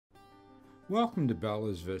Welcome to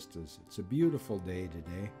Bella's Vistas. It's a beautiful day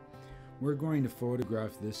today. We're going to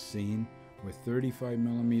photograph this scene with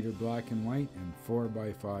 35mm black and white and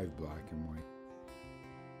 4x5 black and white.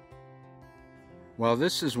 Well,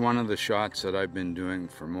 this is one of the shots that I've been doing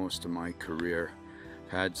for most of my career.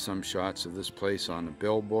 I've had some shots of this place on a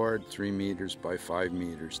billboard, 3 meters by 5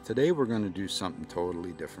 meters. Today we're going to do something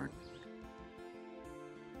totally different.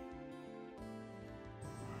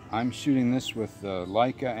 I'm shooting this with the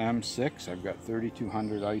Leica M6. I've got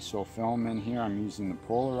 3200 ISO film in here. I'm using the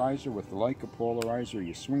polarizer. With the Leica polarizer,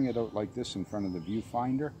 you swing it out like this in front of the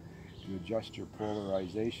viewfinder to adjust your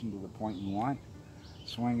polarization to the point you want.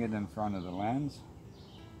 Swing it in front of the lens.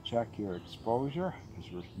 Check your exposure,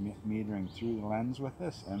 because we're metering through the lens with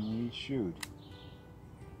this, and we shoot.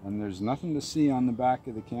 And there's nothing to see on the back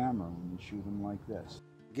of the camera when you shoot them like this.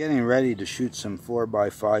 Getting ready to shoot some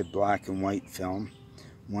 4x5 black and white film.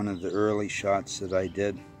 One of the early shots that I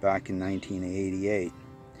did back in 1988.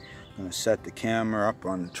 I'm going to set the camera up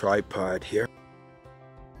on the tripod here.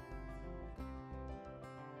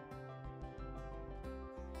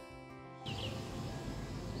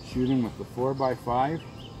 Shooting with the 4x5,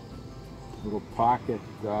 little pocket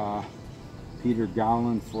Peter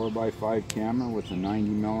Gowland 4x5 camera with a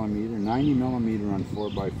 90mm. 90mm on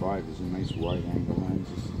 4x5 is a nice wide angle lens.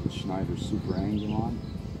 This is the Schneider Super Angulon.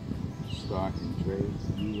 Stock and trade,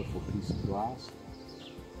 beautiful piece of glass.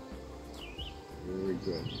 Very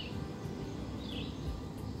good.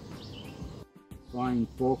 Fine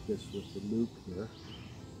focus with the loop here.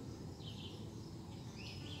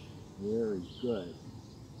 Very good.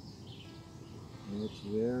 It's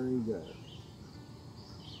very good.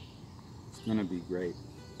 It's going to be great.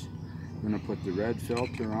 I'm going to put the red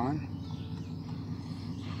filter on.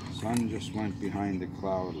 Sun just went behind the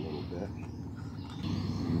cloud a little bit.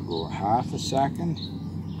 I'm going to go half a second.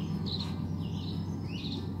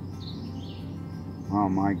 Oh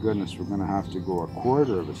my goodness, we're going to have to go a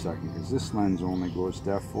quarter of a second because this lens only goes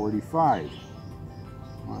to f45.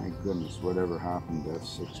 My goodness, whatever happened to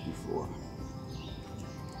f64?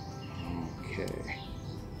 Okay.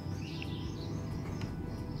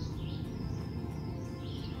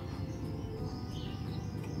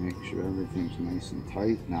 Make sure everything's nice and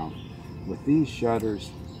tight. Now, with these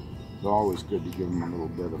shutters, it's always good to give them a little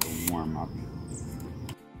bit of a warm up.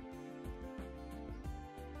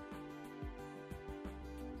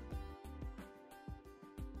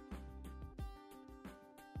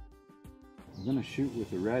 I'm going to shoot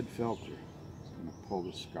with a red filter. It's going to pull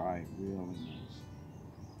the sky really nice.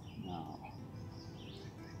 Now,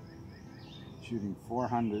 shooting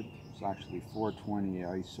 400, it's actually 420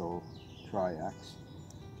 ISO Tri-X,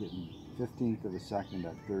 getting 15th of a second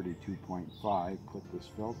at 32.5. Put this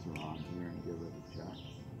filter on here and give it a check.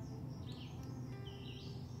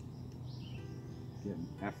 Getting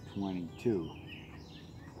f22.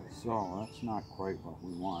 So that's not quite what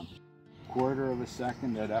we want. Quarter of a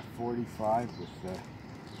second at f45 with the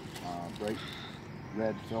bright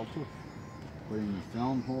red filter. Putting the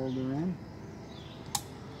film holder in.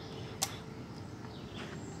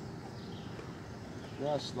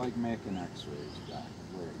 Just like making x-rays back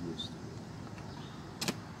where it used to be.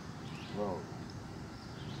 Whoa.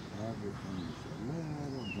 Everything is a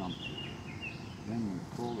little jumpy. Then we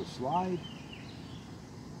pull the slide.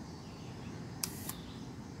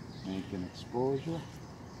 Make an exposure.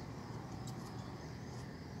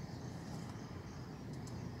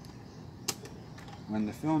 When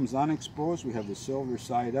the film's unexposed, we have the silver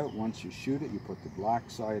side out. Once you shoot it, you put the black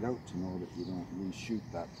side out to know that you don't reshoot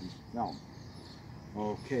that piece of film.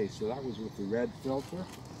 Okay, so that was with the red filter.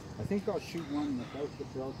 I think I'll shoot one without the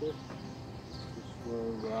filter, just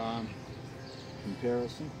for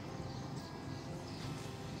comparison.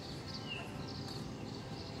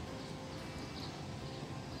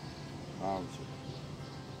 Wow.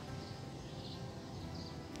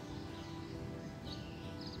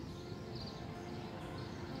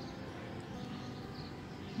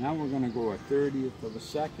 Now we're going to go a 30th of a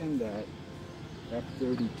second at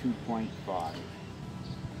f32.5.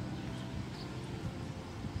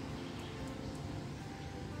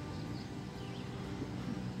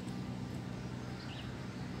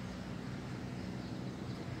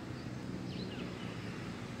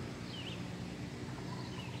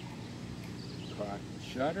 Cock the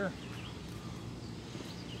shutter.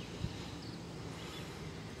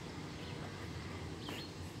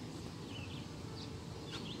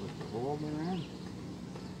 Put the holder in.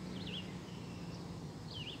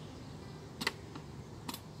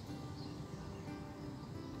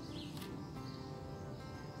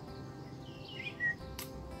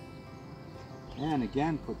 And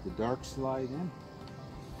again, put the dark slide in.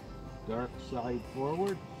 Dark side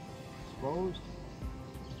forward. exposed.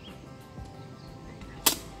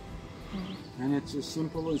 And it's as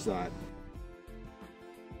simple as that.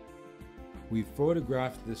 We've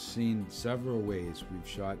photographed this scene several ways. We've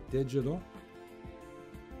shot digital,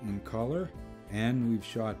 in color, and we've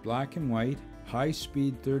shot black and white, high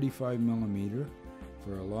speed 35mm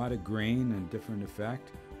for a lot of grain and different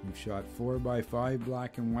effect. We've shot 4x5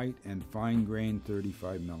 black and white and fine grain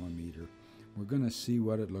 35mm. We're going to see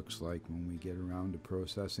what it looks like when we get around to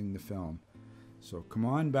processing the film. So come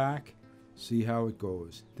on back, see how it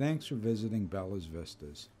goes. Thanks for visiting Bella's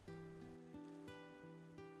Vistas.